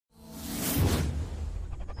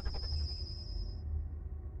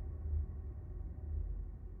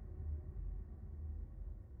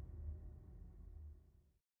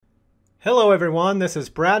Hello everyone, this is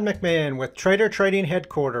Brad McMahon with Trader Trading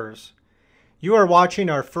Headquarters. You are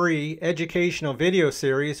watching our free educational video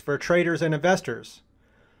series for traders and investors.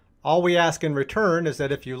 All we ask in return is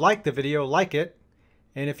that if you like the video, like it,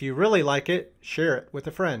 and if you really like it, share it with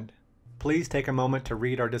a friend. Please take a moment to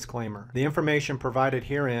read our disclaimer. The information provided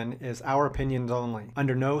herein is our opinions only.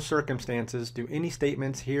 Under no circumstances do any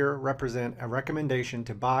statements here represent a recommendation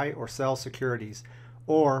to buy or sell securities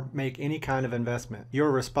or make any kind of investment. You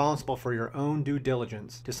are responsible for your own due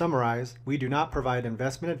diligence. To summarize, we do not provide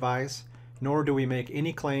investment advice, nor do we make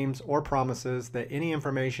any claims or promises that any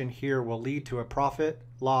information here will lead to a profit,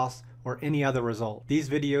 loss, or any other result. These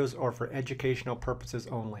videos are for educational purposes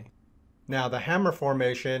only. Now, the hammer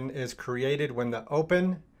formation is created when the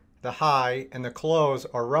open, the high, and the close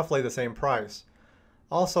are roughly the same price.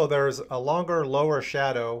 Also, there's a longer lower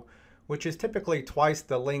shadow, which is typically twice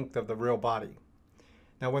the length of the real body.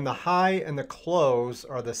 Now, when the high and the close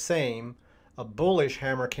are the same, a bullish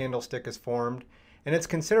hammer candlestick is formed, and it's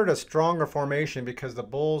considered a stronger formation because the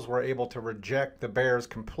bulls were able to reject the bears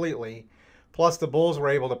completely, plus the bulls were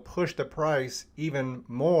able to push the price even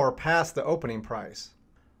more past the opening price.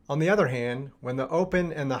 On the other hand, when the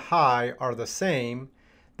open and the high are the same,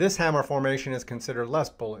 this hammer formation is considered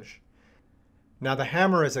less bullish. Now, the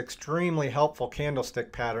hammer is an extremely helpful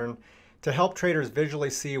candlestick pattern to help traders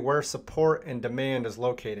visually see where support and demand is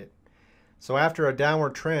located. So after a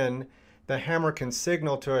downward trend, the hammer can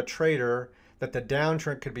signal to a trader that the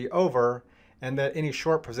downtrend could be over and that any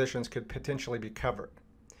short positions could potentially be covered.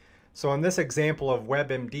 So in this example of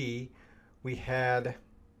WebMD, we had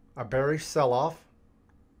a bearish sell-off,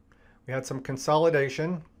 we had some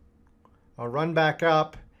consolidation, a run back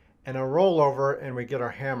up, and a rollover, and we get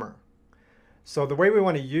our hammer. So the way we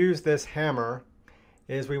want to use this hammer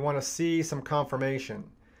is we want to see some confirmation.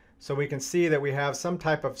 So we can see that we have some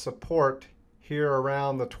type of support here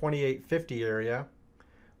around the 2850 area.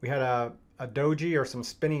 We had a doji or some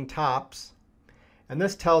spinning tops. And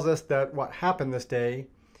this tells us that what happened this day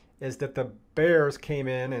is that the bears came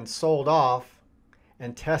in and sold off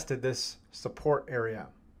and tested this support area.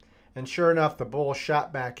 And sure enough, the bulls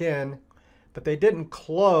shot back in, but they didn't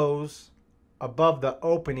close above the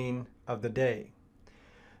opening of the day.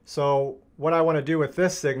 So what I want to do with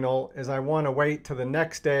this signal is I want to wait till the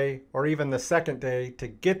next day or even the second day to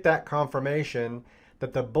get that confirmation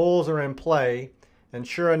that the bulls are in play. And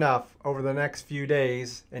sure enough, over the next few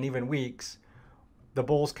days and even weeks, the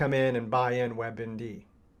bulls come in and buy in WebMD.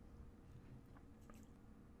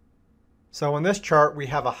 So in this chart, we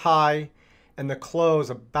have a high and the close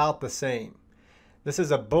about the same. This is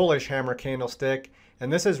a bullish hammer candlestick,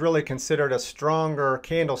 and this is really considered a stronger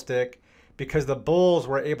candlestick because the bulls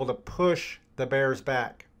were able to push the bears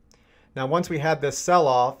back. Now, once we had this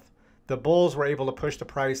sell-off, the bulls were able to push the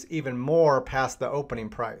price even more past the opening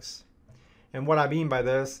price. And what I mean by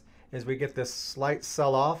this is we get this slight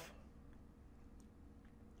sell-off.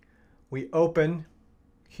 We open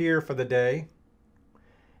here for the day,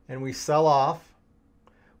 and we sell off,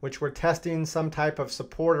 which we're testing some type of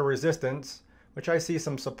support or resistance, which I see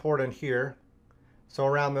some support in here. So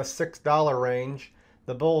around the $6 range,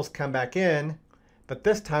 the bulls come back in, but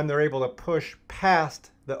this time they're able to push past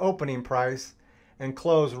the opening price and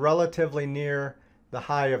close relatively near the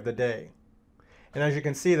high of the day. And as you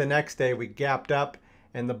can see, the next day we gapped up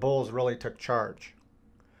and the bulls really took charge.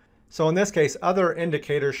 So in this case, other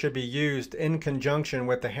indicators should be used in conjunction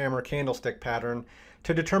with the hammer candlestick pattern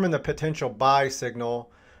to determine the potential buy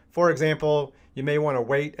signal. For example, you may want to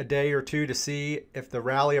wait a day or two to see if the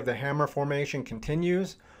rally of the hammer formation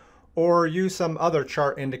continues, or use some other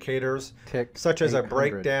chart indicators such as a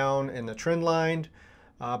breakdown in the trend line.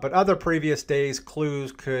 But other previous days'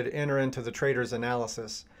 clues could enter into the trader's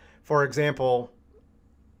analysis. For example,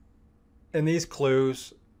 in these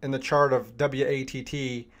clues, in the chart of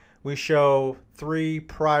WATT, we show 3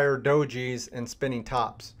 prior dojis and spinning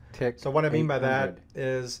tops. So what I mean by that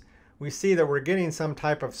is we see that we're getting some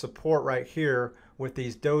type of support right here with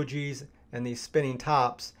these dojis and these spinning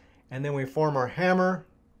tops, and then we form our hammer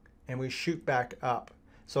and we shoot back up.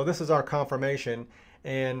 So this is our confirmation,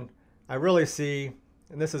 and I really see,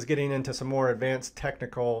 and this is getting into some more advanced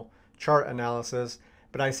technical chart analysis,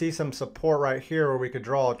 but I see some support right here where we could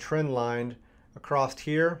draw a trend line across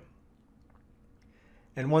here.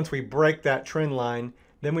 And once we break that trend line,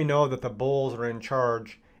 then we know that the bulls are in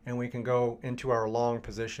charge and we can go into our long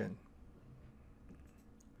position.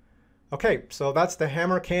 Okay, so that's the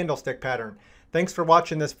hammer candlestick pattern. Thanks for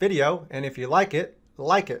watching this video, and if you like it,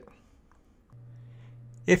 like it.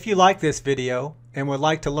 If you like this video and would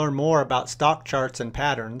like to learn more about stock charts and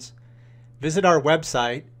patterns, visit our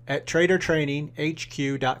website at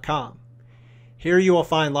tradertraininghq.com. Here you will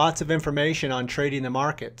find lots of information on trading the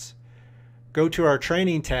markets. Go to our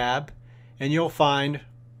training tab and you'll find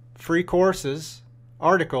free courses,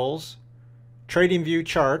 articles, TradingView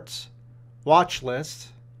charts, watch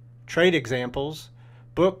lists, trade examples,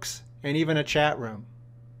 books, and even a chat room.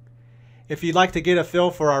 If you'd like to get a feel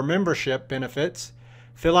for our membership benefits,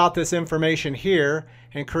 fill out this information here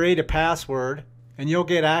and create a password, and you'll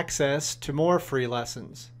get access to more free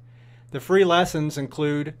lessons. The free lessons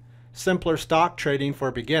include simpler stock trading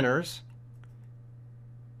for beginners,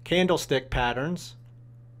 candlestick patterns,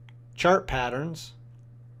 chart patterns,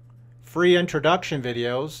 free introduction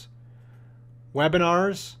videos,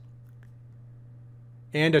 webinars,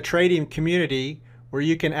 and a trading community where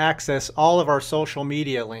you can access all of our social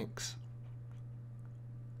media links.